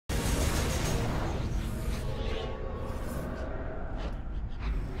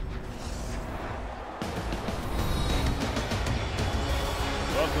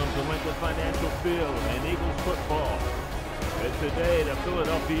field in Eagles football. And today, the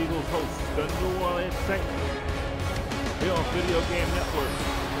Philadelphia Eagles host the New Orleans Saints here on Video Game Network.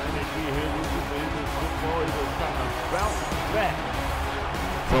 Energy here with you for Eagles football. Eagles trying to bounce back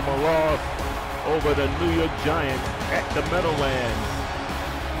from a loss over the New York Giants at the Meadowlands.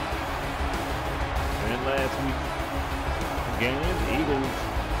 And last week's game, the Eagles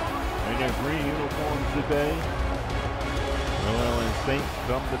in their green uniforms today. New Orleans Saints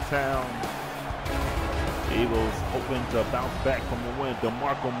come to town. The Eagles hoping to bounce back from the win.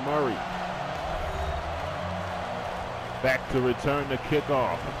 DeMarco Murray back to return the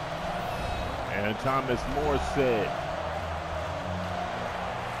kickoff. And Thomas Morstead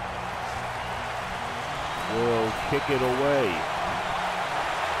will kick it away.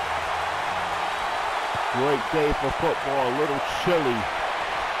 Great day for football, a little chilly.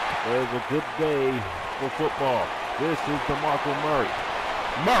 It was a good day for football. This is DeMarco Murray.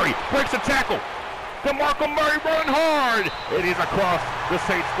 Murray breaks a tackle. DeMarco Murray running hard. It is across the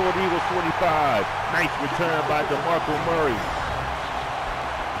Saints 40, Eagles 45. Nice return by DeMarco Murray.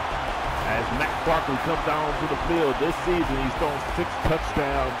 As Matt Barkley comes down to the field this season, he's thrown 6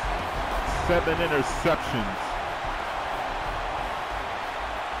 touchdowns, 7 interceptions.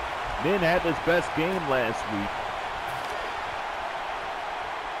 Didn't have his best game last week.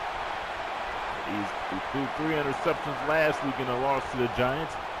 He threw 3 interceptions last week in a loss to the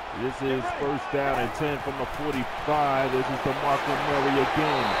Giants. This is first down and 10 from the 45. This is DeMarco Murray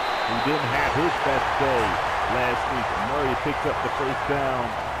again, who didn't have his best day last week. Murray picks up the first down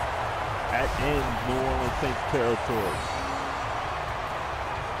at in New Orleans Saints territory.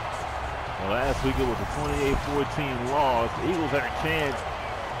 Well, last week it was a 28-14 loss. The Eagles had a chance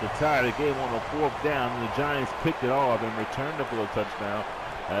to tie the game on the 4th down, and the Giants picked it off and returned it for a touchdown.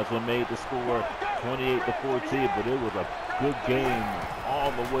 That's what made the score 28-14, but it was a good game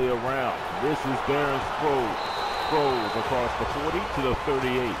all the way around. This is Darren Sproles across the 40 to the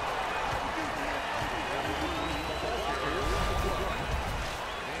 38.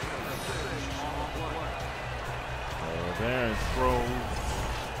 Darren Sproles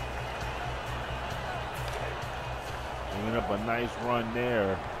bringing up a nice run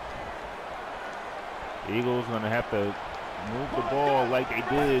there. Eagles going to have to move the ball like they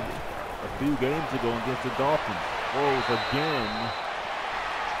did a few games ago against the Dolphins. Sproles again.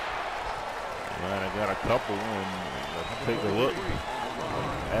 Right, I got a couple, and let's take a look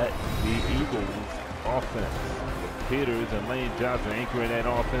at the Eagles offense. With Peters and Lane Johnson anchoring that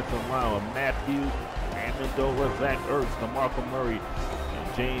offensive line with Matthews, Amendola, Zach Ertz, DeMarco Murray,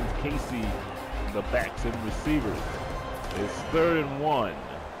 and James Casey, the backs and receivers. It's 3rd and 1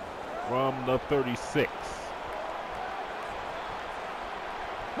 from the 36.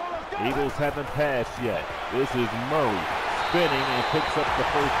 Eagles haven't passed yet. This is Murray spinning and picks up the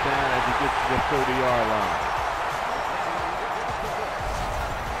first down as he gets to the 30-yard line.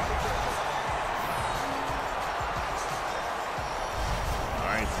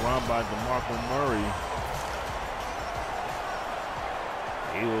 Nice run by DeMarco Murray.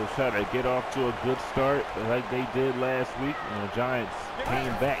 Eagles try to get off to a good start like they did last week, and the Giants came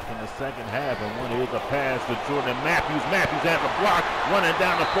back in the second half, and when it was a pass to Jordan Matthews. Matthews has a block, running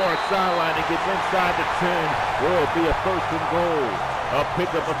down the far sideline and gets inside the 10. Will be a 1st and goal. A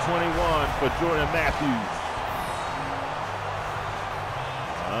pickup of 21 for Jordan Matthews.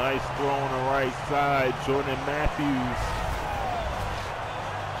 Nice throw on the right side. Jordan Matthews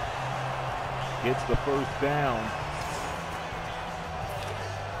gets the first down.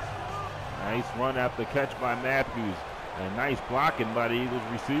 Nice run after catch by Matthews. And nice blocking by the Eagles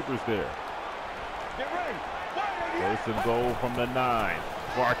receivers there. 1st and goal from the 9.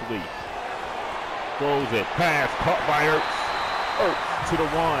 Barkley throws it. Pass caught by Ertz. Ertz to the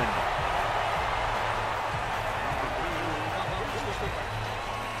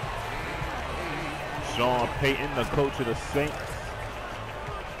 1. Sean Payton, the coach of the Saints,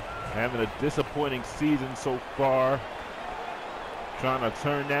 having a disappointing season so far. Trying to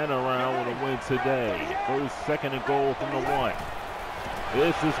turn that around with a win today. 2nd and goal from the 1.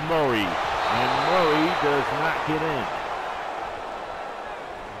 This is Murray, and Murray does not get in.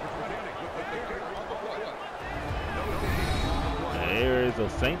 And there is a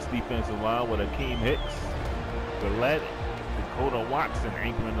Saints defensive line with Akeem Hicks, Gillette, Dakota Watson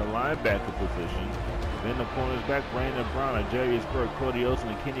anchoring the linebacker position. Then the corners back, Brandon Brown, and Jarius Burke, Cody Olsen,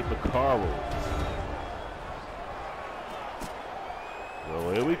 and Kenny Vaccaro.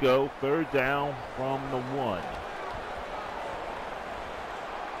 So here we go, 3rd down from the 1.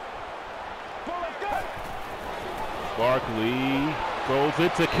 Barkley throws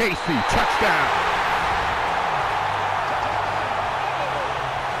it to Casey, touchdown.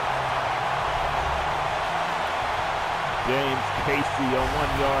 James Casey, a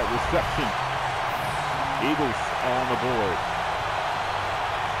 1-yard reception. Eagles on the board.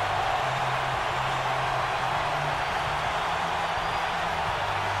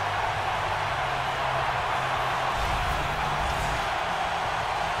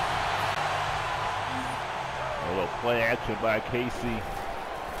 A little play action by Casey.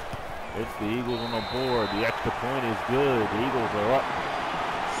 It's the Eagles on the board. The extra point is good. The Eagles are up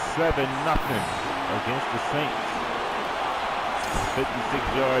 7-0 against the Saints.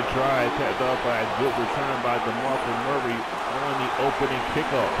 56-yard try tapped off by a good return by DeMarco Murray on the opening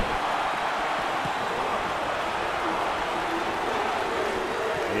kickoff.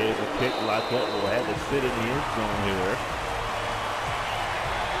 Here's a kick locked up. We'll have to sit in the end zone here.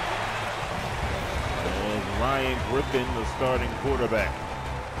 And Ryan Griffin, the starting quarterback.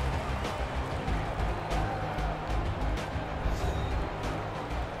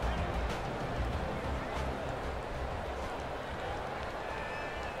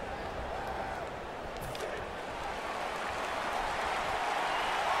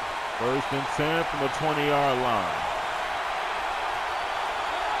 First and 10 from the 20-yard line.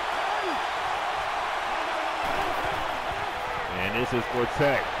 And this is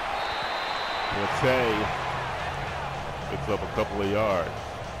Forte. Forte picks up a couple of yards.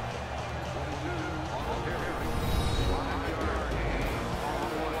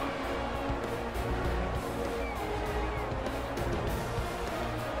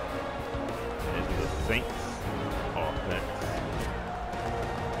 Into the Saints offense.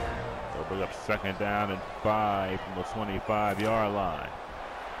 Bring up second down and 5 from the 25-yard line.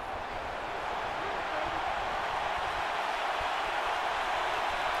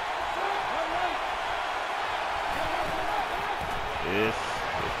 This is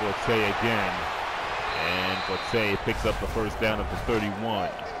Forte again. And Forte picks up the first down at the 31.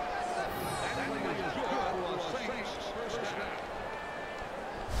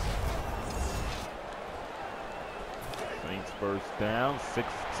 Saints first down,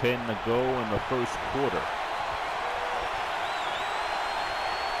 6:10 to go in the first quarter.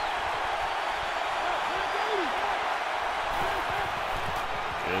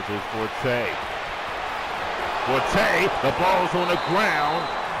 This is Forte. Forte, the ball's on the ground,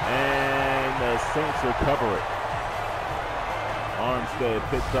 and the Saints recover it. Armstead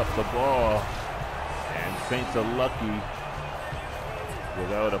picks up the ball, and Saints are lucky.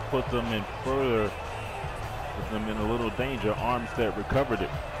 Without to put them in further, put them in a little danger. Armstead recovered it.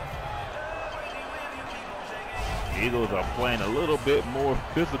 Eagles are playing a little bit more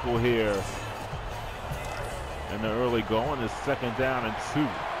physical here in the early going. It's second down and 2.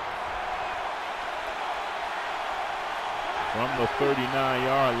 From the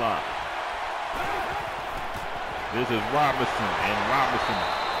 39-yard line. This is Robinson, and Robinson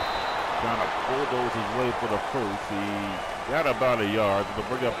trying to bulldoze his way for the first. He got about a yard, but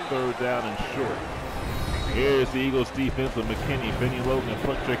they'll bring up third down and short. Here's the Eagles defense with McKinney, Benny Logan,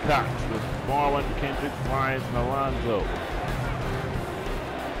 Fletcher Cox, with Marlon, Kendricks, Lyons, and Alonzo.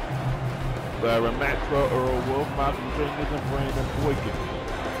 Byron Maxwell, Earl Wolf, Malcolm Jenkins, and Brandon Boykin.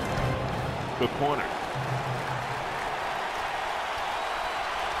 The corner.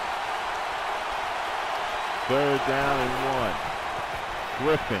 Third down and 1.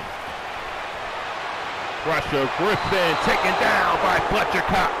 Griffin. Pressure, Griffin taken down by Fletcher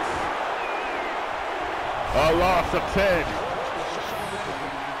Cox. A loss of 10.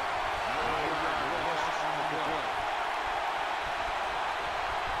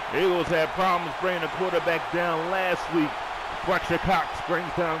 Eagles had problems bringing the quarterback down last week. Fletcher Cox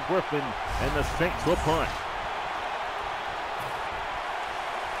brings down Griffin, and the Saints will punt.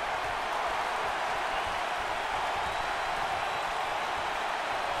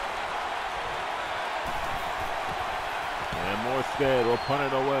 Morstead will punt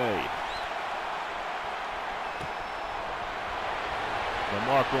it away.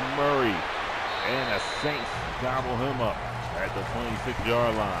 DeMarco Murray and the Saints gobble him up at the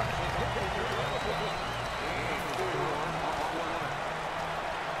 26-yard line.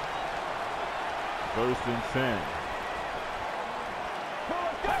 First and 10.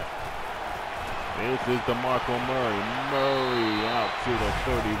 This is DeMarco Murray. Murray out to the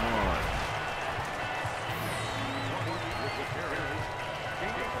 31.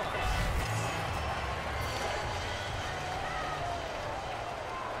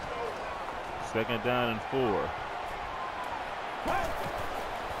 Second down and 4.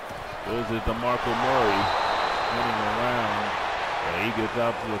 This is DeMarco Murray spinning around, and he gets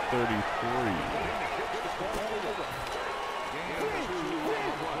out to the 33.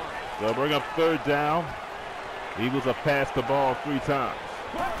 They'll bring up third down. The Eagles have passed the ball 3 times.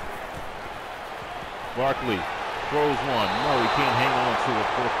 Barkley throws one. Murray can't hang on to it.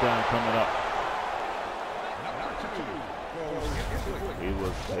 Fourth down coming up. He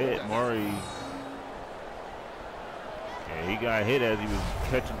was hit. Murray. Yeah, he got hit as he was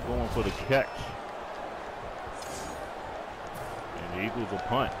going for the catch. And the Eagles will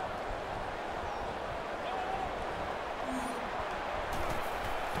punt.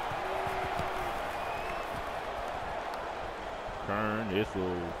 This will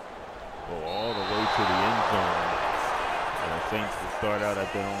go all the way to the end zone. And the Saints will start out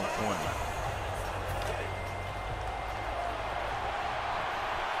at their own 20.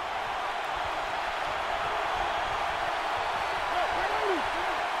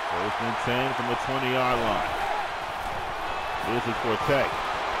 First and 10 from the 20-yard line. This is Forte.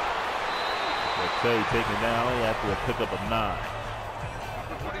 Forte taken down after a pickup of 9.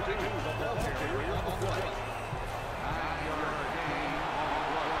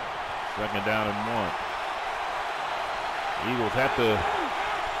 Second down and 1. Eagles have to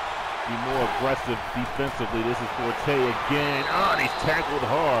be more aggressive defensively. This is Forte again. Oh, he's tackled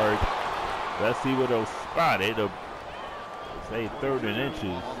hard. Let's see where they'll spot it. Say 3rd and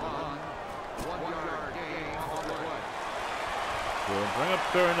inches. So bring up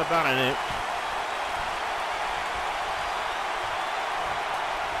 3rd and about an inch.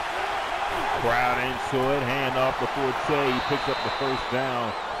 Crowd into it. Hand off to Forte. He picks up the first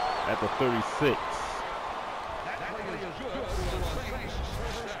down at the 36.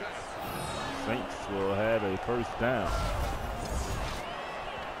 Saints will have a first down.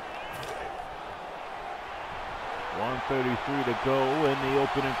 1:33 to go in the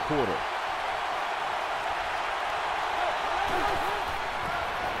opening quarter.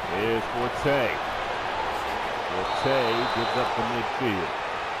 Here's Forte. Forte gives up the midfield.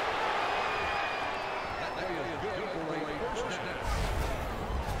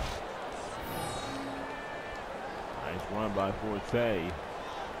 Run by Forte.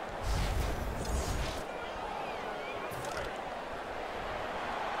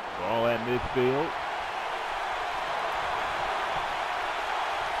 Ball at midfield.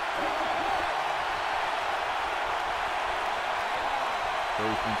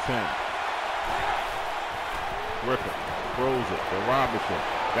 First and 10. Griffin throws it to Robinson.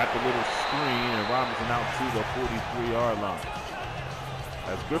 Got the little screen and Robinson out to the 43-yard line.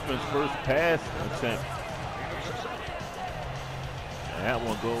 That's Griffin's first pass attempt. And that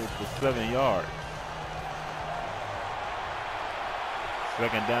one goes for 7 yards.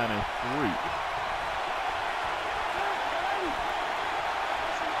 Second down and 3.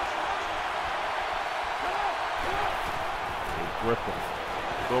 Griffin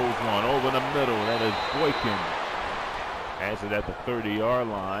throws one over the middle. That is Boykin. Has it at the 30-yard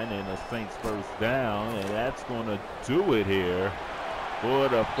line and the Saints first down. And that's going to do it here for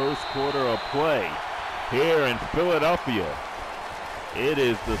the first quarter of play here in Philadelphia. It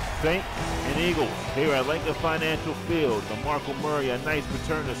is the Saints and Eagles here at Lincoln Financial Field. DeMarco Murray, a nice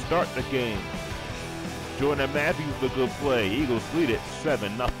return to start the game. Jordan Matthews, a good play. Eagles lead it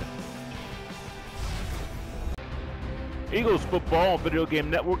 7-0. Eagles Football Video Game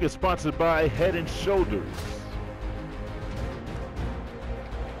Network is sponsored by Head & Shoulders.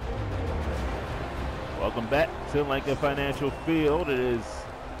 Welcome back to Lincoln Financial Field. It is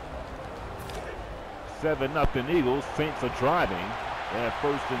 7-0 Eagles. Saints are driving. They have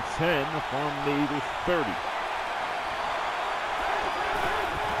first and 10 from the Eagles 30.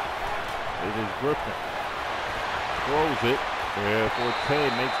 It is Griffin. Throws it. Forte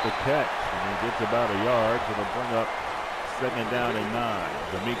makes the catch. And he gets about a yard. So they'll bring up second down and 9.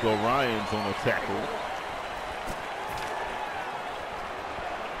 D'Amico Ryan's on the tackle.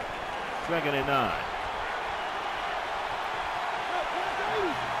 Second and 9.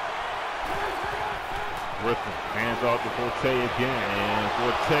 Griffin hands off to Forte again, and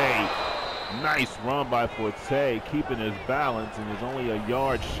Forte, nice run by Forte, keeping his balance, and is only a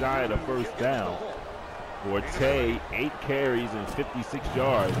yard shy of the first down. Forte, 8 carries and 56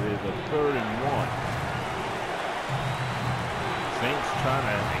 yards. It is a 3rd and 1. Saints trying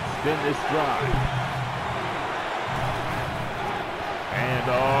to extend this drive. And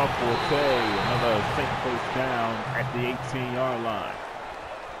off Forte, another Saint first down at the 18-yard line.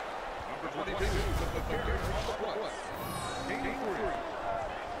 From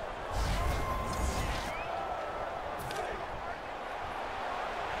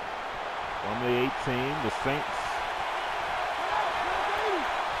the 18, the Saints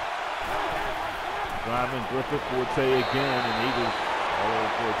driving. Griffith, Forte again, and Eagles all over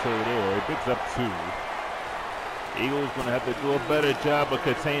Forte there. He picks up 2. Eagles going to have to do a better job of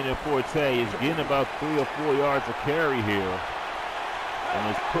containing Forte. He's getting about 3 or 4 yards of carry here, and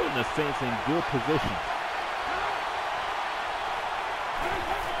is putting the Saints in good position.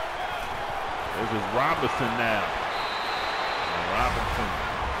 This is Robinson now. And Robinson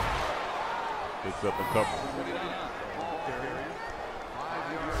picks up a couple.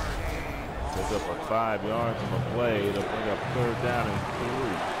 Picks up a 5 yards on the play. They'll bring up 3rd down and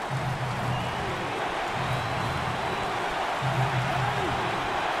 3.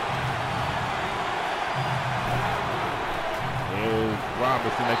 Here's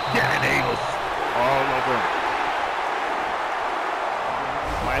Robinson again. Eagles all over him.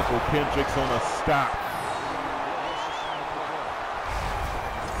 Michael Kendricks on a stop.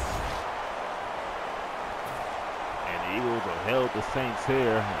 And the Eagles have held the Saints here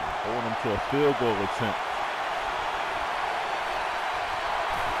and hold them to a field goal attempt.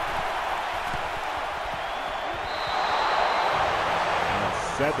 And a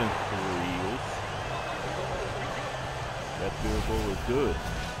 7th for the Eagles. That field goal is good.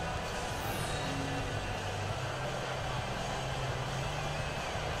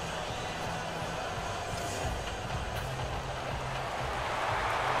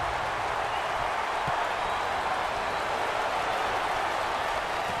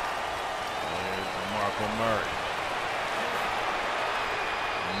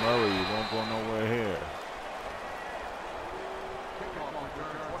 Murray won't go nowhere here.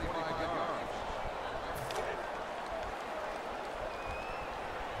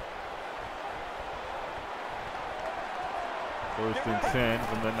 First and 10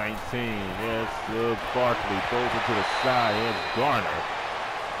 from the 19. Yes, Barkley throws it to the side. Here's Garner.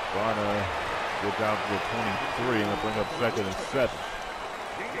 Garner gets out to the 23 and they'll bring up 2nd and 7.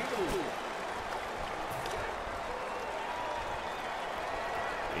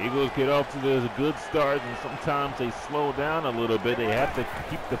 Eagles get off to a good start, and sometimes they slow down a little bit. They have to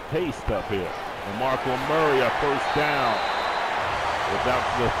keep the pace up here. And Marco Murray, a 1st down. It's out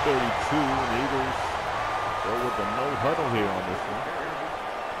to the 32, and the Eagles go with the no huddle here on this one.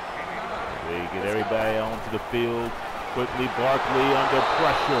 They get everybody onto the field. Quickly, Barkley under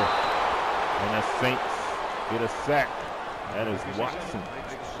pressure. And the Saints get a sack. That is Watson.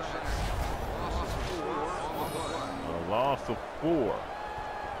 A loss of 4.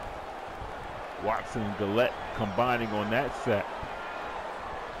 Watson and Gillette combining on that sack.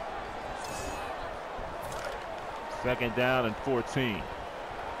 2nd down and 14.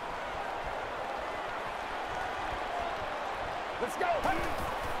 Let's go.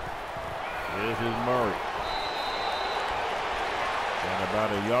 This is Murray. And about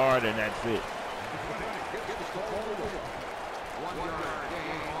a yard, and that's it.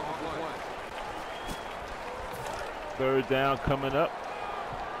 3rd down coming up.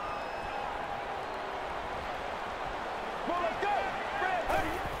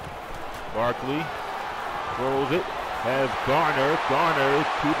 Barkley throws it, has Garner. Garner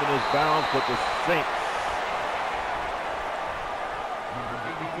keeping his balance, but the Saints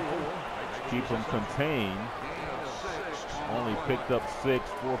keep him contained. Only picked up 6.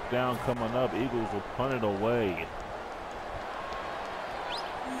 4th down coming up. Eagles will punt it away.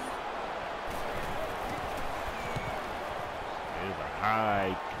 There's a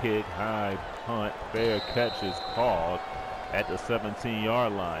high kick, high punt. Fair catch is called at the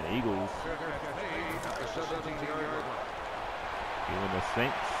 17-yard line. Eagles giving the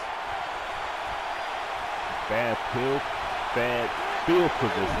Saints bad field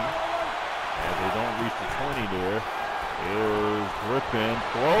position as they don't reach the 20 there. Here's Griffin,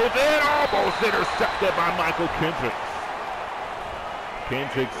 throws it, almost intercepted by Michael Kendricks.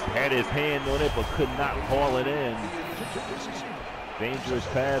 Kendricks had his hand on it but could not haul it in. Dangerous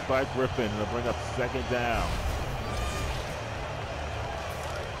pass by Griffin to bring up 2nd down.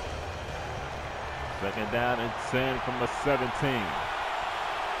 2nd down and 10 from the 17.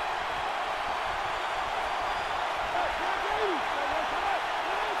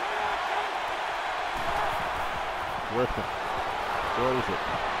 Griffin throws it.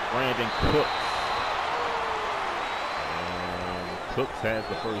 Brandon Cooks. And Cooks has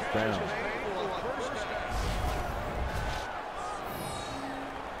the 1st down.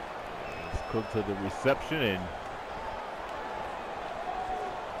 Cook to the reception, and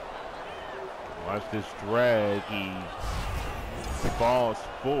watch this drag. He falls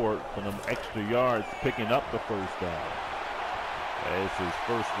forward for them extra yards, picking up the 1st down. That is his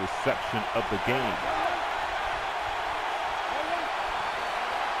 1st reception of the game.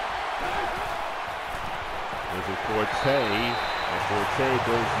 This is Forte, and Forte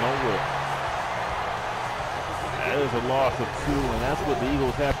goes nowhere. That is a loss of 2, and that's what the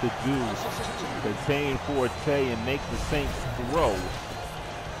Eagles have to do. Contain Forte and make the Saints throw.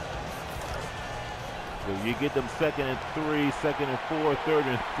 So you get them 2nd and 3, 2nd and 4, 3rd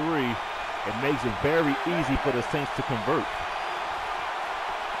and 3. It makes it very easy for the Saints to convert.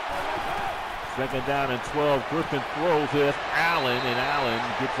 Second down and 12. Griffin throws it. Allen, and Allen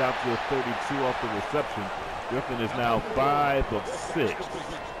gets out to the 32 off the reception. Griffin is now 5 of 6.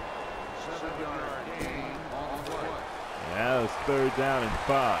 Now it's third down and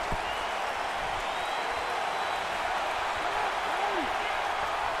 5.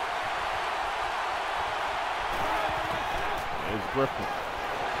 There's Griffin.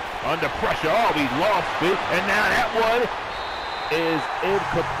 Under pressure. Oh, he lost it. And now that one is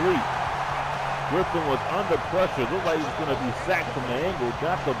incomplete. Griffin was under pressure. Looked like he was going to be sacked from the angle.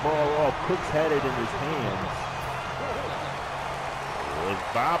 Got the ball off. Cooks had it in his hands. It was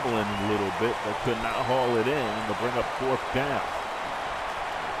bobbling a little bit, but could not haul it in to bring up fourth down.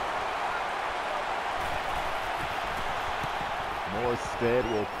 Morstead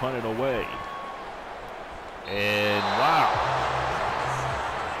will punt it away. And wow.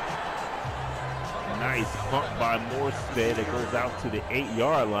 Nice punt by Morstead. It goes out to the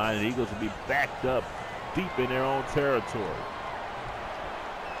 8-yard line, and the Eagles will be backed up deep in their own territory.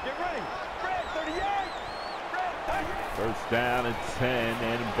 Get ready. Red 38. Red 30. First down and 10,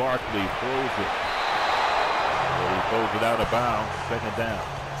 and Barkley throws it. Well, he throws it out of bounds. Second down.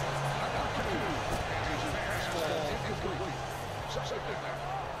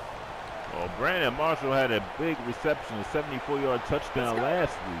 Well, Brandon Marshall had a big reception, a 74-yard touchdown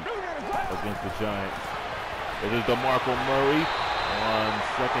last week against the Giants. It is DeMarco Murray on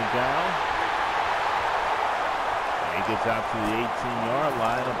second down. And he gets out to the 18-yard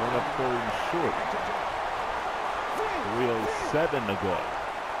line and bring up third and short. 3:07 to go.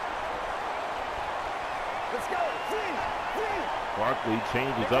 Let's go. Barkley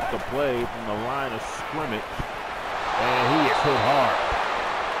changes up the play from the line of scrimmage, and he is hit hard.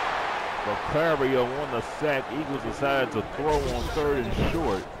 Vicario won the sack. Eagles decided to throw on third and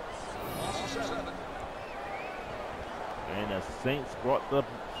short. And the Saints brought the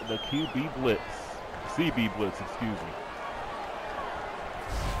QB blitz. CB blitz, excuse me.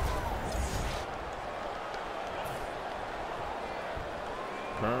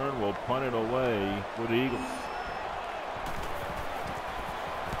 Kern will punt it away for the Eagles.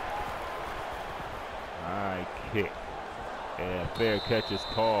 High kick. And fair catch is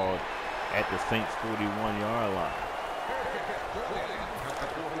called at the Saints' 41-yard line.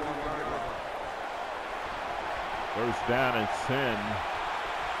 First down and 10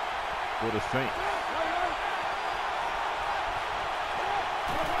 for the Saints.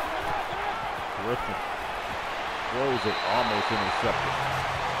 Griffin throws it, almost intercepted.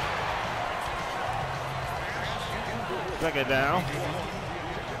 Second down.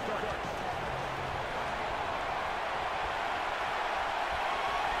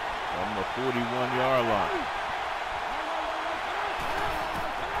 From the 41-yard line.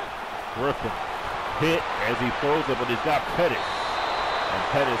 Griffin hit as he throws it, but he's got Pettis. And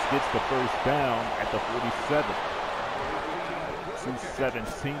Pettis gets the first down at the 47.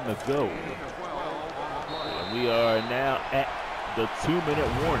 2:17 to go. And we are now at the 2-minute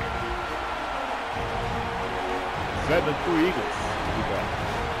warning. 7-3 Eagles. We'll be back.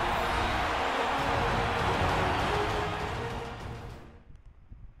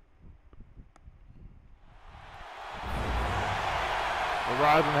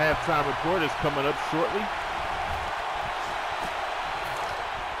 Verizon halftime report is coming up shortly.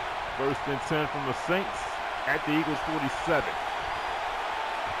 First and 10 from the Saints at the Eagles 47.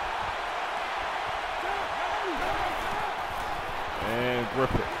 And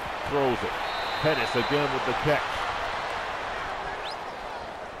Griffin throws it. Pettis again with the catch.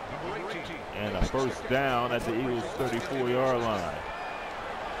 And a first down at the Eagles 34-yard line.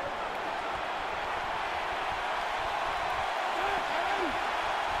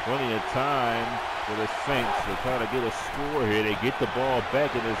 Plenty of time for the Saints to try to get a score here. They get the ball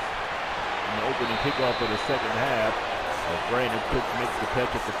back in the opening kickoff of the second half. But Brandon Cook makes the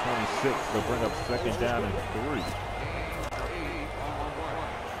catch at the 26 to bring up second down and 3.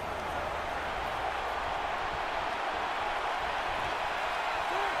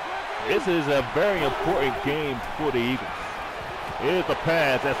 This is a very important game for the Eagles. Here's the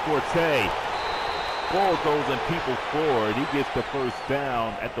pass. That's Forte. Ball goes and people forward. He gets the first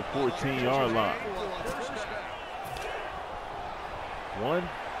down at the 14-yard line.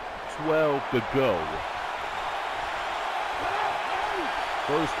 1:12 to go.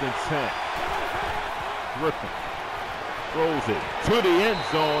 First and 10. Griffin throws it to the end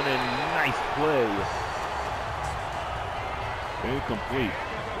zone, and nice play. Incomplete.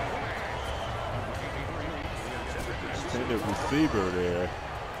 Intended receiver there.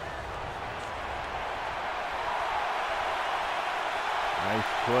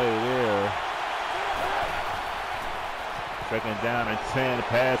 Nice play there. Second down and 10.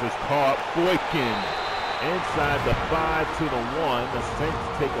 Pass is caught. Boykin inside the 5 to the 1. The Saints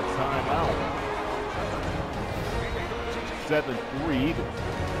take a timeout. 7-3 Eagles.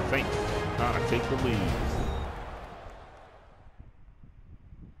 Saints trying to take the lead.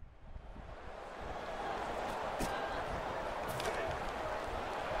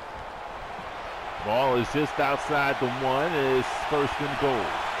 Ball is just outside the 1. It's first and goal.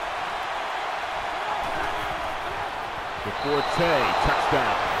 The Forte,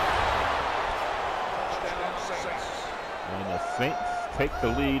 touchdown. And the Saints take the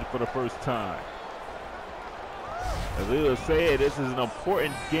lead for the first time. As we would say, this is an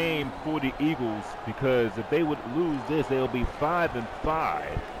important game for the Eagles because if they would lose this, they'll be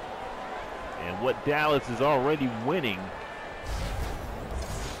 5-5. And what Dallas is already winning,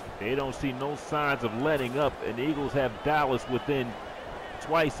 they don't see no signs of letting up, and the Eagles have Dallas within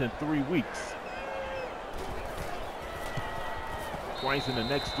twice in 3 weeks. Twice in the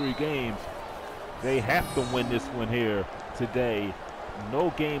next 3 games. They have to win this one here today.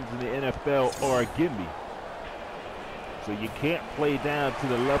 No games in the NFL are a gimme. So you can't play down to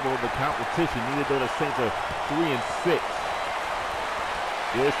the level of the competition, neither though the Saints are 3-6.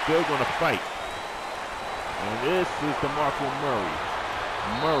 They're still going to fight. And this is DeMarco Murray.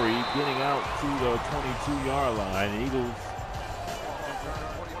 Murray getting out to the 22-yard line. The Eagles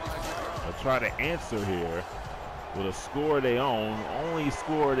will try to answer here with a score they own. Only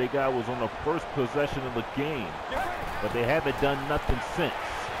score they got was on the first possession of the game, but they haven't done nothing since.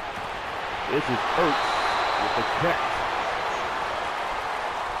 This is Ertz with the catch.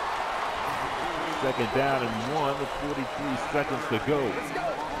 Second down and 1 with 43 seconds to go.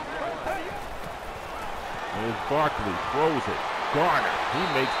 There's Barkley, throws it. Garner, he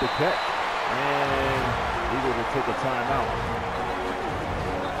makes the catch, and Eagles will take a timeout.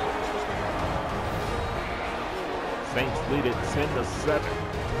 Saints lead it 10-7.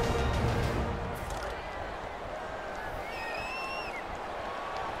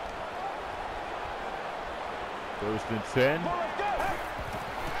 First and 10.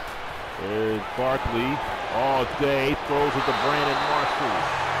 There's Barkley all day, throws it to Brandon Marshall.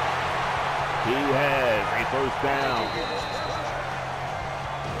 He has a first down.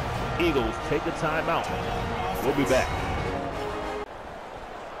 Eagles take a timeout. We'll be back.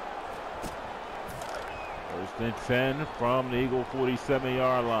 First and 10 from the Eagle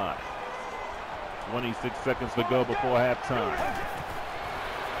 47-yard line. 26 seconds to go before halftime.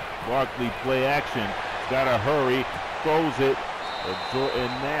 Barkley play action. Got to hurry. Throws it to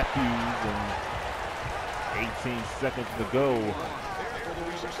Jordan Matthews. And 18 seconds to go.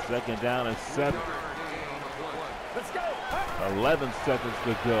 Second down and 7. 11 seconds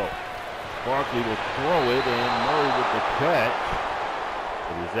to go. Barkley will throw it, and Murray with the catch.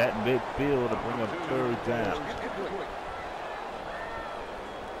 It is at midfield to bring up third down.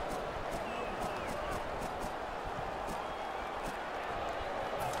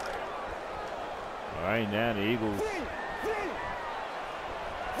 All right, now the Eagles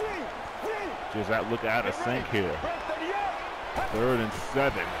just look out of sync here. 3rd and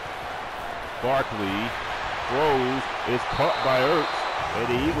 7. Barkley throws, is caught by Ertz, and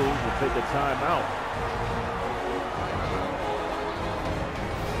the Eagles will take a timeout.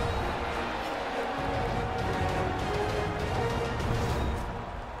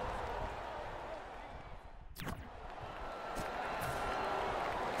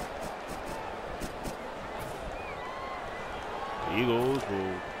 The Eagles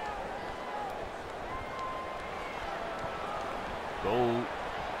will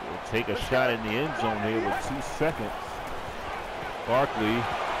take a shot in the end zone here with 2 seconds. Barkley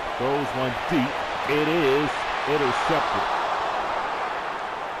throws one deep. It is intercepted.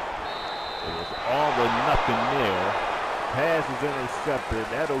 It was all or nothing there. Pass is intercepted.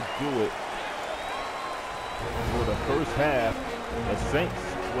 That'll do it for the first half. The Saints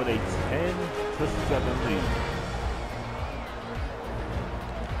with a 10-7 lead.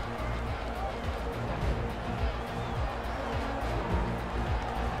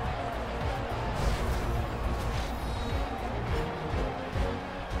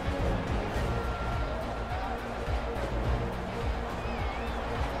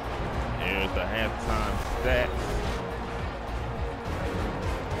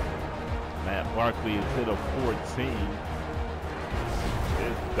 Barkley has hit a 14.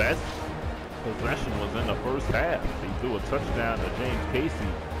 His best possession was in the first half. He threw a touchdown to James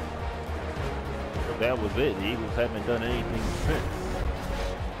Casey. But that was it. The Eagles haven't done anything since.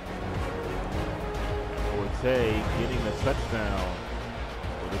 Forte getting the touchdown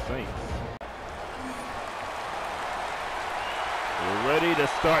for the Saints. We're ready to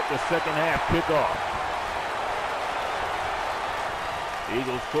start the second half kickoff.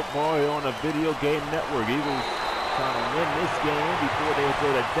 Eagles football here on the Video Game Network. Eagles trying to win this game before they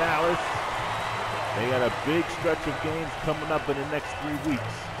go to Dallas. They got a big stretch of games coming up in the next 3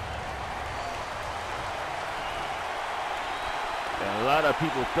 weeks. And a lot of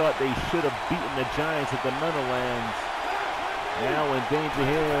people thought they should have beaten the Giants at the Meadowlands. Now in danger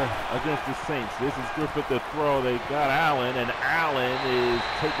here against the Saints. This is Griffith to throw. They got Allen, and Allen is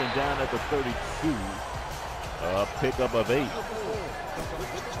taken down at the 32. A pickup of 8.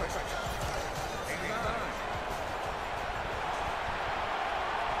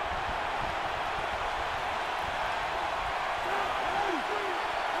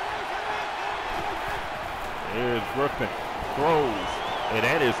 Here's Griffin, throws, and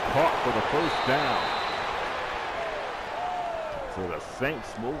that is caught for the first down. So the Saints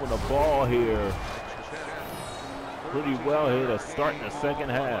moving the ball here pretty well here to start in the second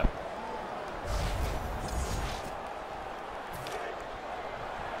half.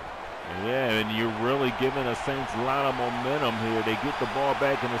 Yeah, and you're really giving the Saints a lot of momentum here. They get the ball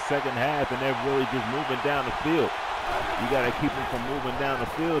back in the second half, and they're really just moving down the field. You got to keep them from moving down the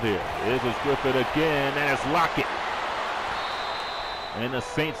field here. This is Griffith again, and it's Lockett. And the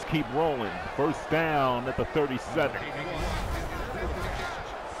Saints keep rolling. First down at the 37.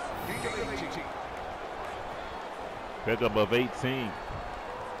 Pickup of 18.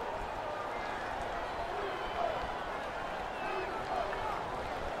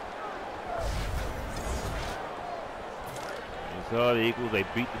 So the Eagles, they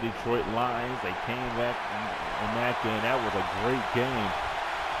beat the Detroit Lions. They came back in that game. That was a great game.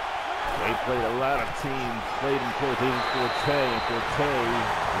 They played a lot of teams, played them close. Even Forte, and Forte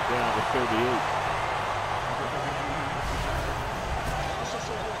is down to 38.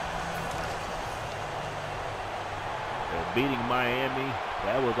 They're beating Miami.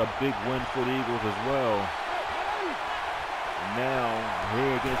 That was a big win for the Eagles as well. And now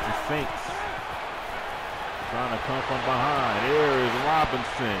here against the Saints. Trying to come from behind. There is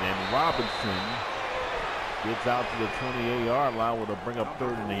Robinson, and Robinson gets out to the 28-yard line with a bring up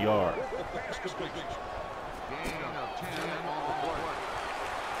 3rd and a yard.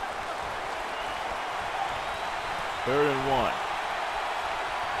 Third and 1.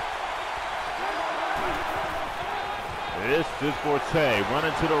 This is Forte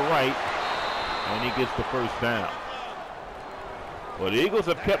running to the right, and he gets the first down. Well, the Eagles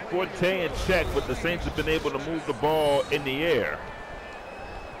have kept Forte in check, but the Saints have been able to move the ball in the air.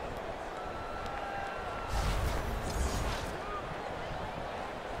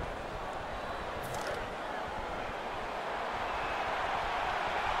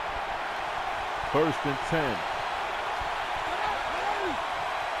 First and 10.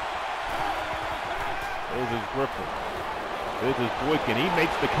 This is Griffin. This is Boykin. He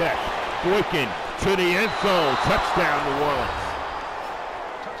makes the catch. Boykin to the end zone. Touchdown, New Orleans.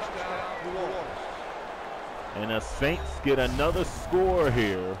 And the Saints get another score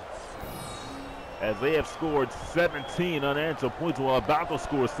here as they have scored 17 unanswered points. Well, about to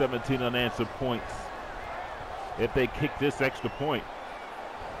score 17 unanswered points if they kick this extra point.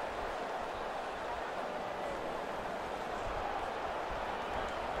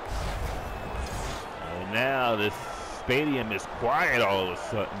 And now this stadium is quiet all of a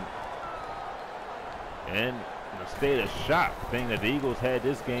sudden. And in a state of shock, saying that the Eagles had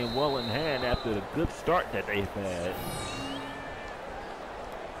this game well in hand after the good start that they've had.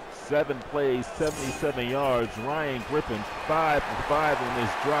 7 plays, 77 yards. Ryan Griffin 5 for 5 in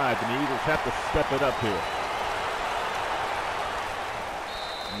this drive, and the Eagles have to step it up here.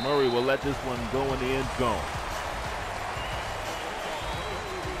 Murray will let this one go in the end zone.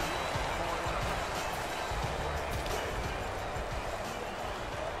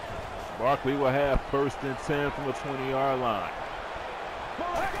 Barkley will have first and 10 from the 20-yard line.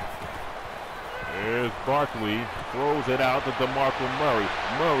 There's Barkley, throws it out to DeMarco Murray.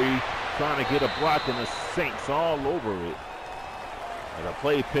 Murray trying to get a block, and the Saints all over it. And the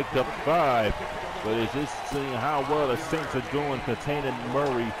play picked up 5, but it's just seeing how well the Saints are doing containing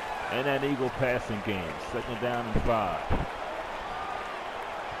Murray and that Eagle passing game. Second down and 5.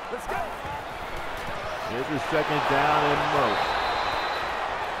 Let's go. Here's the second down and Murray.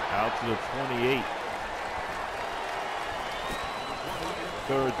 Out to the 28.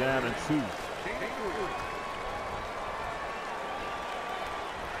 Third down and 2.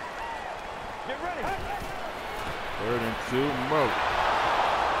 Get ready. Third and 2, Murray.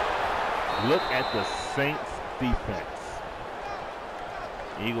 Look at the Saints defense.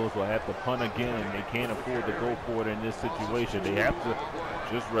 Eagles will have to punt again. They can't afford to go for it in this situation. They have to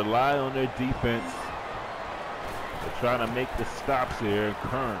just rely on their defense. They're trying to make the stops here.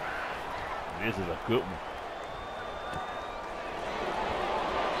 Kern. This is a good one.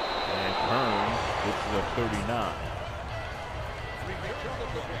 to the 39.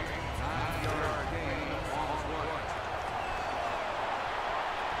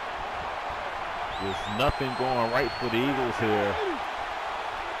 There's nothing going right for the Eagles here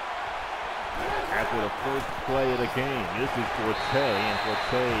after the first play of the game. This is Forte, and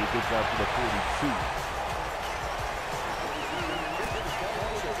Forte gets out to the 42.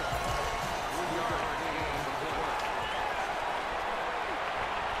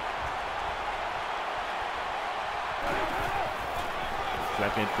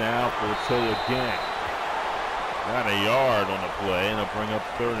 Second down, Forte again. Got a yard on the play, and they'll bring up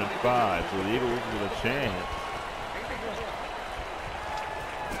 3rd and 5. So the Eagles with a chance.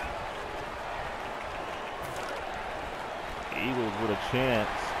 Eagles with a chance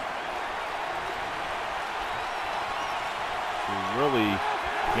to really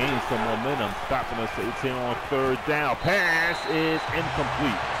gain some momentum, stopping us at 18 on 3rd down. Pass is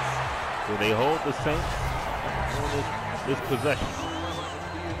incomplete. So they hold the Saints on this possession.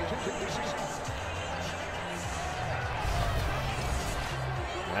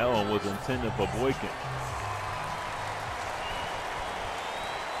 That one was intended for Boykin.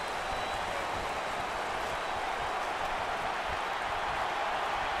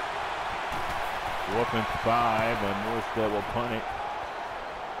 Fourth and 5, and Morstead will punt it.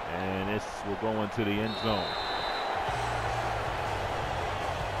 And this will go into the end zone.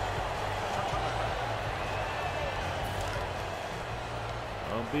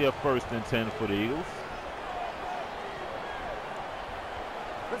 It'll be a 1st and 10 for the Eagles.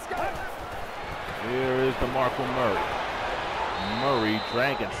 Let's go. Here is DeMarco Murray. Murray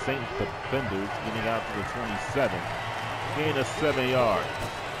dragging Saints defenders, getting out to the 27. Gain of 7 yards.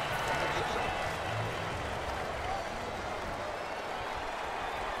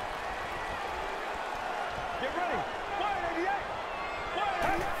 Get ready. 188.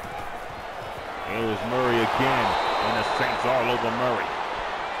 188. Here's Murray again, and the Saints all over Murray.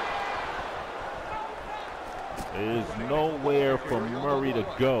 There's nowhere for Murray to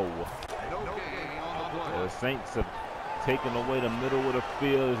go. The Saints have taken away the middle of the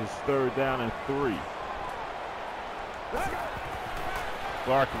field. This is 3rd down and 3.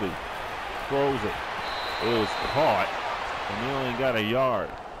 Barkley throws it. It was caught, and he only got a yard.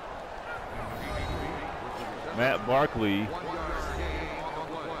 Matt Barkley.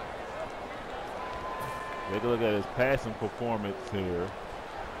 Take a look at his passing performance here.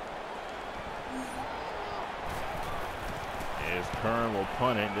 As Kern will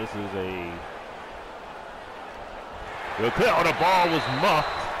punt it. This is a good kick. Oh, the ball was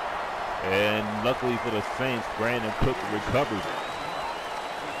muffed. And luckily for the Saints, Brandon Cook recovers it.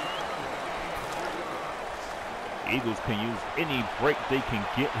 Eagles can use any break they can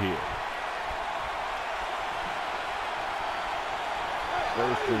get here.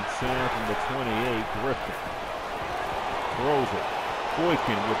 1st and 10 from the 28. Griffin throws it.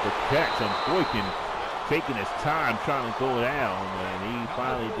 Boykin with the catch, and Boykin taking his time trying to go down, and he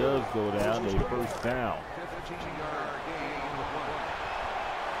finally does go down. A 1st down.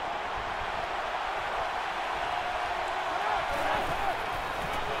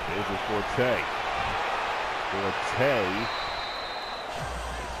 Here's a Forte. Forte.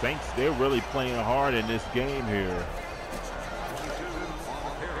 Saints, they're really playing hard in this game here.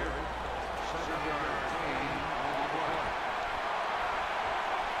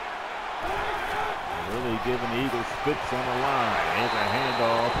 Really giving the Eagles fits on the line. Here's a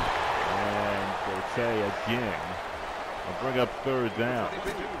handoff, and Forte again. I'll bring up 3rd down.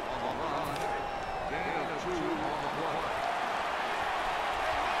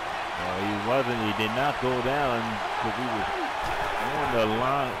 He did not go down because he was on the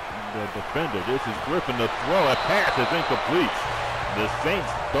line, the defender. This is Griffin to throw. A pass is incomplete. The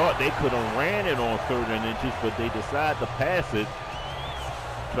Saints thought they could have ran it on 3rd and inches, but they decided to pass it.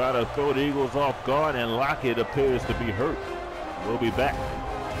 Try to throw the Eagles off guard, and Lockett appears to be hurt. We'll be back.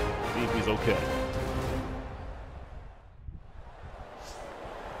 See if he's okay.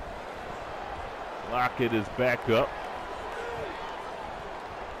 Lockett is back up.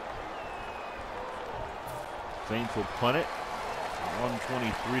 Saints will punt it.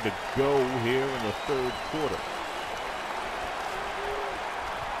 1:23 to go here in the 3rd quarter.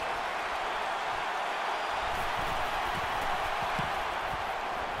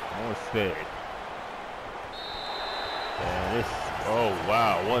 Morstead. And this, oh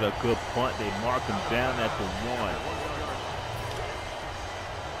wow, what a good punt. They mark him down at the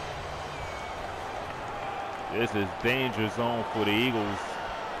 1. This is danger zone for the Eagles.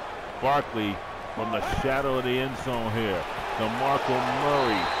 Barkley from the shadow of the end zone here. DeMarco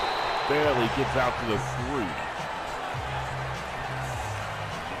Murray barely gets out to the 3.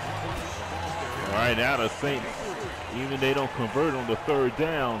 All right, now the Saints, even they don't convert on the third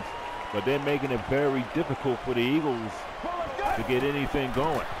downs, but they're making it very difficult for the Eagles to get anything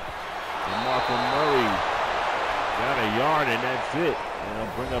going. And Marco Murray got a yard, and that's it. And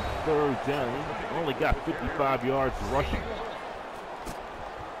they'll bring up third down. He only got 55 yards rushing.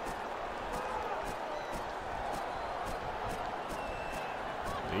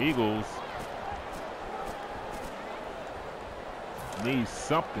 The Eagles need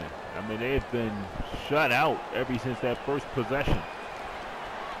something. I mean, they've been shut out ever since that first possession.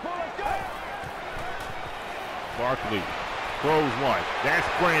 Barkley throws one. That's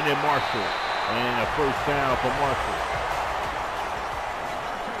Brandon Marshall. And a first down for Marshall.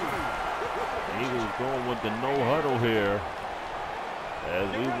 The Eagles going with the no huddle here. As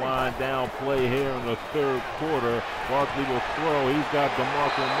we wind down play here in the third quarter, Barkley will throw. He's got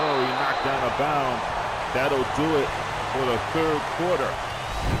DeMarco Murray knocked down of bounds. That'll do it for the third quarter.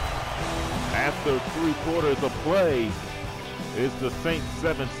 After 3 quarters of play, it's the Saints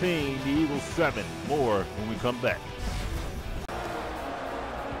 17, the Eagles 7. More when we come back.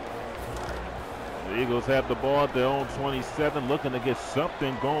 The Eagles have the ball at their own 27, looking to get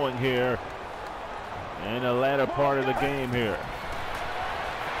something going here in the latter part of the game here.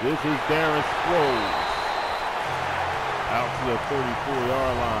 This is Darren Sproles out to the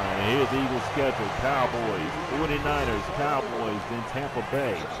 34-yard line. And here's the Eagles' schedule. Cowboys, 49ers, Cowboys, then Tampa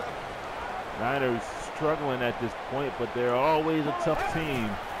Bay. Niners struggling at this point, but they're always a tough team.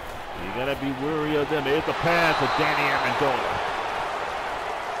 You got to be wary of them. Here's the pass of Danny Amendola.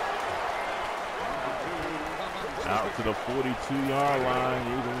 Out to the 42-yard line.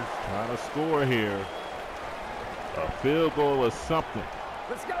 Eagles trying to score here. A field goal or something.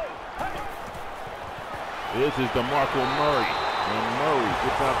 Let's go. This is DeMarco Murray. And Murray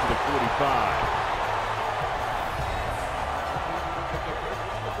gets out to the 45.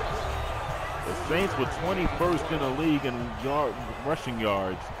 The Saints were 21st in the league in rushing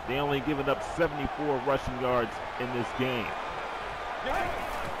yards. They only given up 74 rushing yards in this game.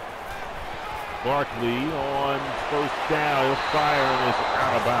 Barkley on first down. He'll fire and it's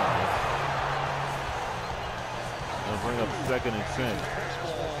out of bounds. They'll bring up 2nd and 10.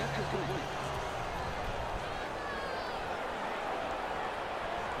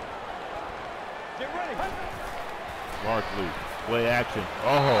 Get ready. Barkley, play action. Oh,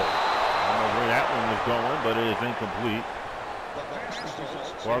 I don't know where that one was going, but it is incomplete.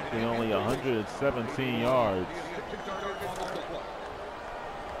 Barkley only 117 yards.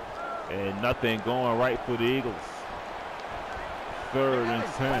 And nothing going right for the Eagles. 3rd and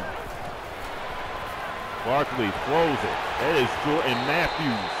 10. Barkley throws it. That is Jordan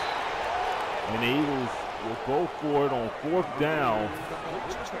Matthews. And the Eagles will go for it on 4th down.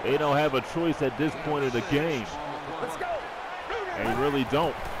 They don't have a choice at this point of the game. They really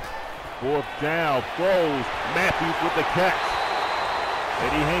don't. 4th down, throws. Matthews with the catch.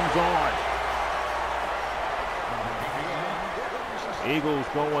 And he hangs on. Eagles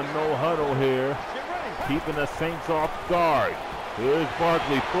going no huddle here, keeping the Saints off guard. Here's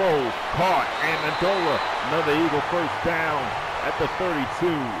Barkley, throws, caught, Amendola. Another Eagle first down at the 32.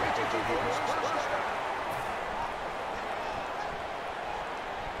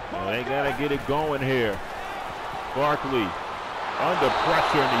 Well, they got to get it going here. Barkley under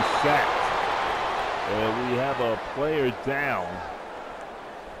pressure and he's sacked. And we have a player down.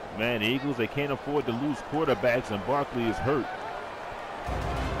 Man, the Eagles, they can't afford to lose quarterbacks, and Barkley is hurt.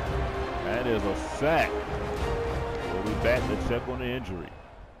 That is a sack. We'll be back to check on the injury.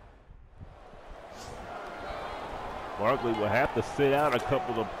 Barkley will have to sit out a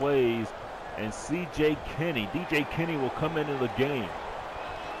couple of plays, and DJ Kenny will come into the game.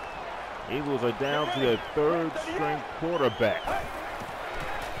 Eagles are down to their 3rd string quarterback.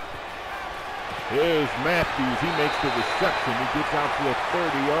 Here's Matthews. He makes the reception. He gets out to the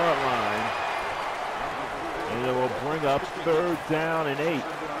 30-yard line. And it will bring up 3rd down and 8.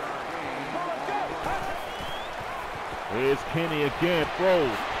 Here's Kenny again.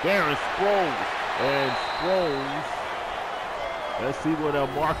 Throws. Darren Sproles. And Sproles. Let's see where they'll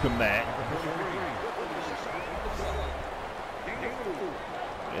mark him at.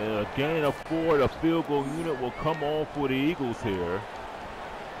 And a gain of 4. The field goal unit will come on for the Eagles here.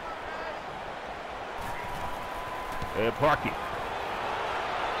 And Parkey.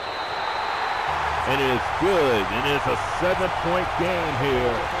 And it is good. And it's a 7-point game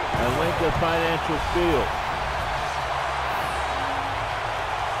here at Lincoln Financial Field.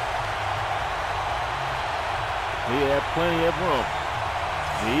 He had plenty of room.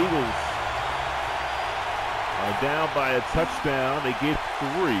 The Eagles are down by a touchdown. They get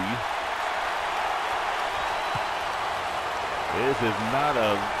 3. This is not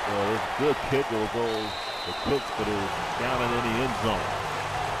a good kick. It will go the Cooks, but it was down in the end zone.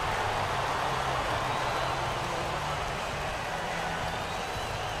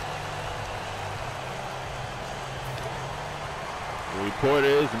 The report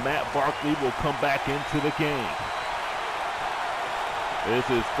is Matt Barkley will come back into the game. This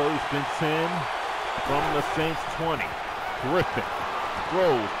is 1st and 10 from the Saints 20. Griffin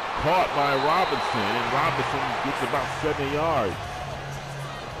throws, caught by Robinson, and Robinson gets about 7 yards.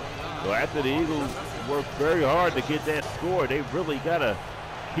 So after the Eagles worked very hard to get that score, they really got to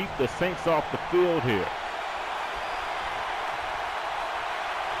keep the Saints off the field here.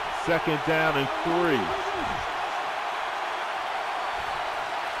 2nd down and 3.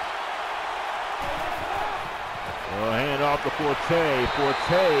 Well, hand off to Forte.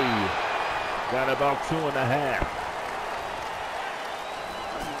 Forte got about 2.5.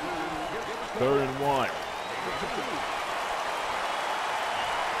 3rd and 1.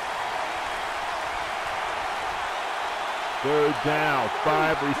 Third down,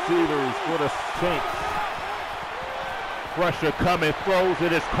 5 receivers for the Saints. Pressure coming, throws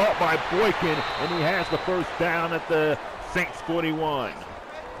it, is caught by Boykin, and he has the 1st down at the Saints 41.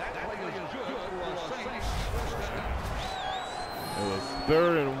 It was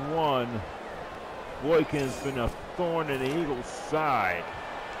 3rd and 1. Boykin's been a thorn in the Eagles' side.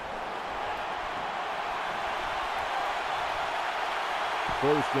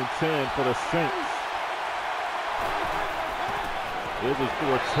 First and 10 for the Saints. This is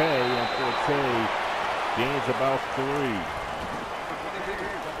Forte, and Forte gains about 3.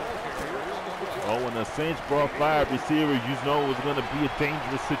 Oh, when the Saints brought 5 receivers, you know it was going to be a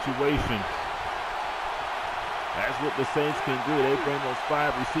dangerous situation. That's what the Saints can do. They bring those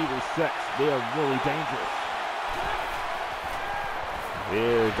 5 receivers sets. They are really dangerous.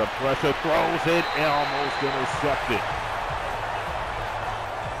 Here's the pressure, throws it, and almost intercepted.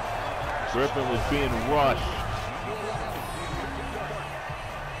 Griffin was being rushed.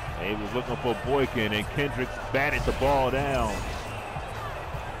 He was looking for Boykin, and Kendricks batted the ball down.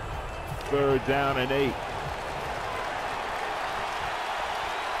 3rd down and 8.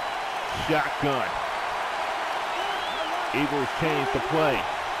 Shotgun. Eagles change the play.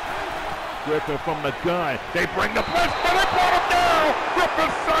 Griffin from the gun. They bring the blitz, but they brought him down.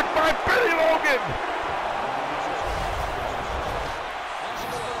 Griffin sacked by Billy Logan.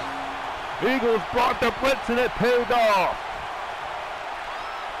 Eagles brought the blitz, and it paid off.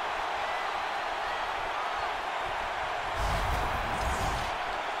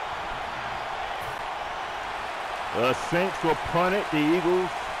 The Saints will punt it. The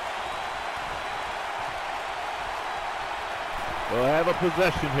Eagles will have a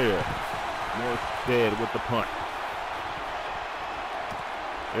possession here. Morstead with the punt.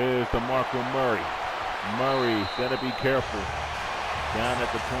 Here's DeMarco Murray. Murray's got to be careful. Down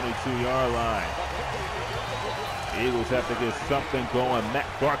at the 22-yard line. Eagles have to get something going. Matt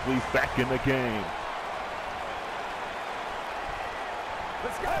Barkley's back in the game.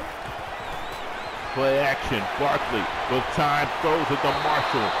 Let's go. Play action. Barkley with time throws it to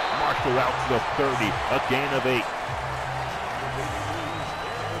Marshall. Marshall out to the 30. A gain of 8.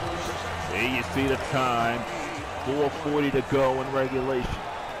 There you see the time. 4:40 to go in regulation.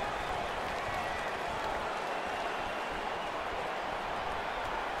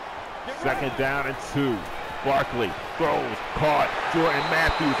 Second down and 2. Barkley throws, caught. Jordan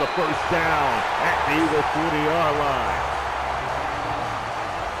Matthews, a 1st down at the Eagle 40-yard line.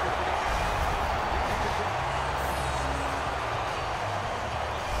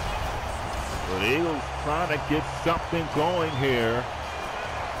 So the Eagles trying to get something going here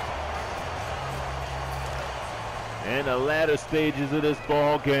in the latter stages of this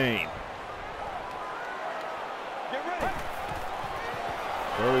ball game. Get ready.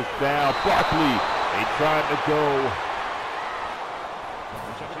 1st down, Barkley. They tried to go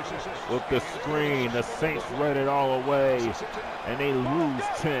with the screen. The Saints read it all away, and they lose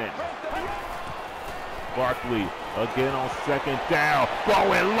 10. Barkley again on 2nd down,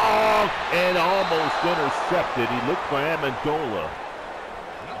 going long, and almost intercepted. He looked for Amendola.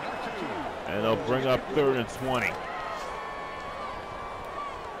 And they'll bring up 3rd and 20.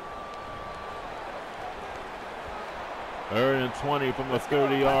 Third and 20 from the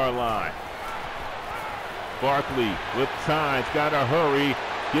 30-yard line. Barkley with time, got to hurry,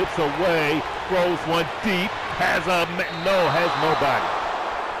 gets away, throws one deep, has nobody.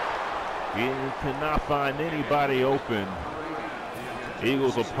 He cannot find anybody open.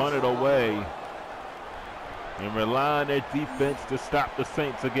 Eagles will punt it away and rely on their defense to stop the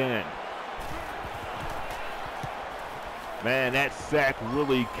Saints again. Man, that sack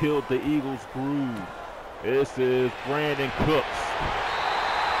really killed the Eagles' groove. This is Brandon Cooks.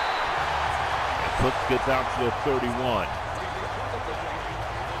 And Cooks gets out to the 31.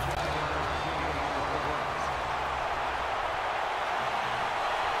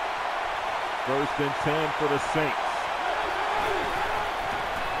 First and 10 for the Saints.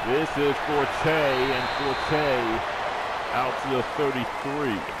 This is Forte, and Forte out to the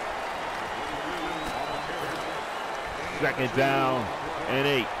 33. Second down and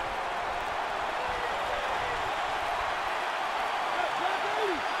 8.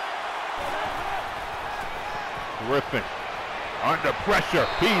 Griffin under pressure.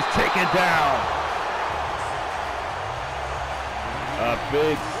 He's taken down. A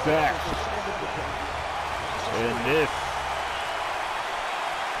big sack. And this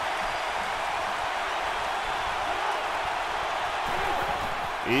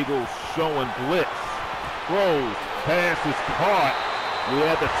Eagles showing blitz. Throws. Pass is caught. We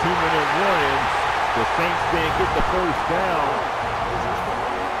had the 2-minute warning. The Saints didn't get the first down.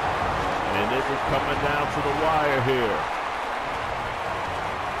 And this is coming down to the wire here.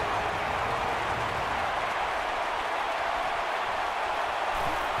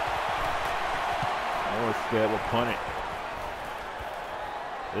 Morstead will punt it.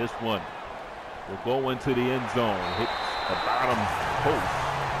 This one will go into the end zone. Hits the bottom post.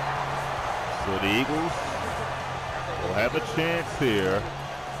 So the Eagles will have a chance here.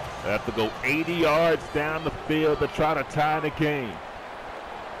 They have to go 80 yards down the field to try to tie the game.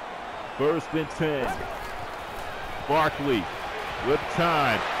 First and 10. Barkley with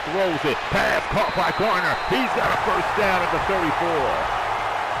time. Throws it. Pass caught by Garner. He's got a first down at the 34.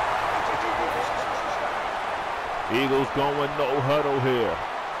 Eagles going no huddle here.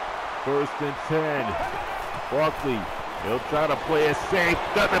 First and 10. Barkley. He'll try to play it safe.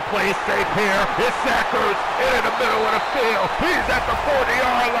 Doesn't play it safe here. It's Sackers in the middle of the field. He's at the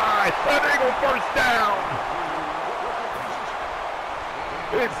 40-yard line. An Eagle first down.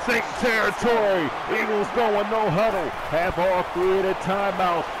 It's Saint territory. Eagles going no huddle. Have all three at a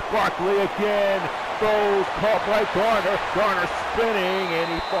timeout. Barkley again. Throws caught by Garner. Garner spinning and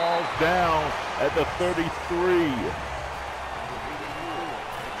he falls down at the 33.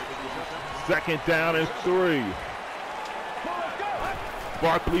 Second down and 3.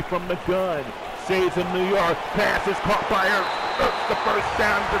 Barkley from the gun. Saves in New York. Pass is caught by Ertz. Ertz the first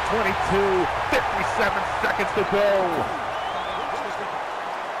down to 22. 57 seconds to go.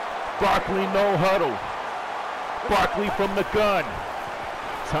 Barkley no huddle. Barkley from the gun.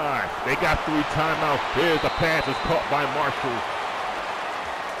 Time. They got 3 timeouts. Here's the pass is caught by Marshall.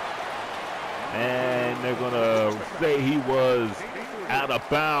 And they're going to say he was out of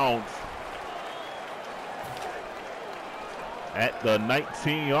bounds at the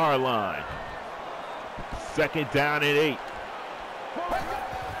 19-yard line. Second down and 8.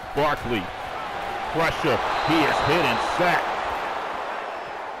 Barkley. Pressure. He is hit and sacked.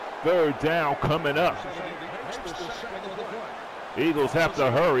 Third down coming up. Eagles have to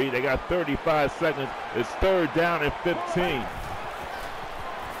hurry. They got 35 seconds. It's third down and 15.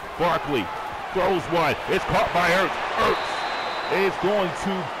 Barkley throws one. It's caught by Ertz. Ertz is going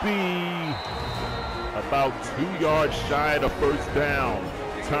to be about 2 yards shy of the first down.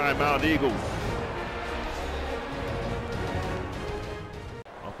 Timeout, Eagles.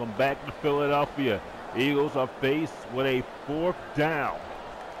 Welcome back to Philadelphia. Eagles are faced with a 4th down.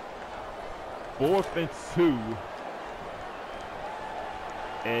 4th and 2.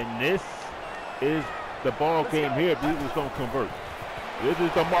 And this is the ball game here if the Eagles don't convert. This is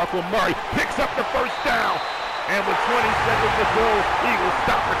DeMarco Murray. Picks up the first down. And with 20 seconds to go, Eagles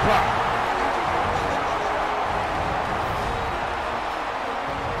stop the clock.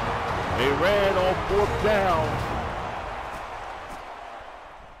 They ran on 4th down.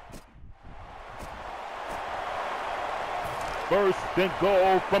 First and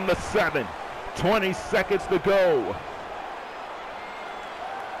goal from the 7. 20 seconds to go.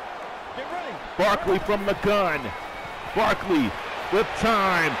 Barkley from the gun. Barkley with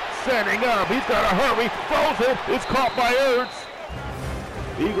time. Setting up. He's got to hurry. Throws it. It's caught by Ertz.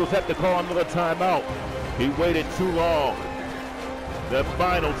 Eagles have to call another timeout. He waited too long. The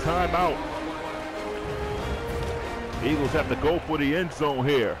final timeout. Eagles have to go for the end zone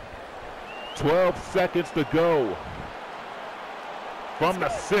here. 12 seconds to go. From the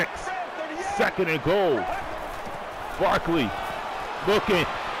 6. Second and goal. Barkley looking.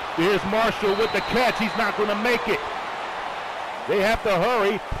 Here's Marshall with the catch. He's not going to make it. They have to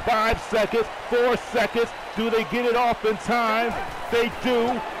hurry. 5 seconds, 4 seconds. Do they get it off in time? They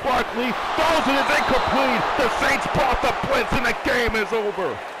do. Barkley throws it. It's incomplete. The Saints brought the blitz and the game is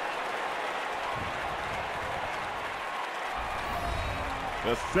over.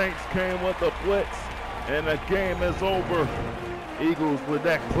 The Saints came with the blitz And the game is over. Eagles were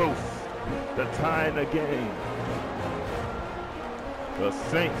that close to tying the game. The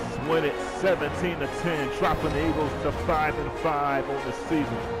Saints win it 17-10, dropping the Eagles to 5-5 on the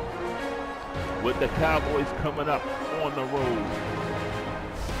season, with the Cowboys coming up on the road.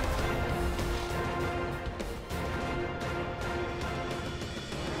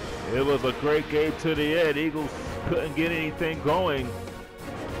 It was a great game to the end. Eagles couldn't get anything going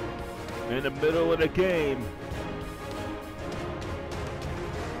in the middle of the game.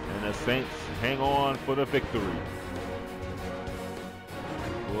 And the Saints hang on for the victory.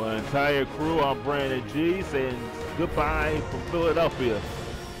 For the entire crew, I'm Brandon G saying goodbye from Philadelphia.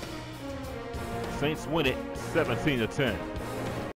 Saints win it 17-10.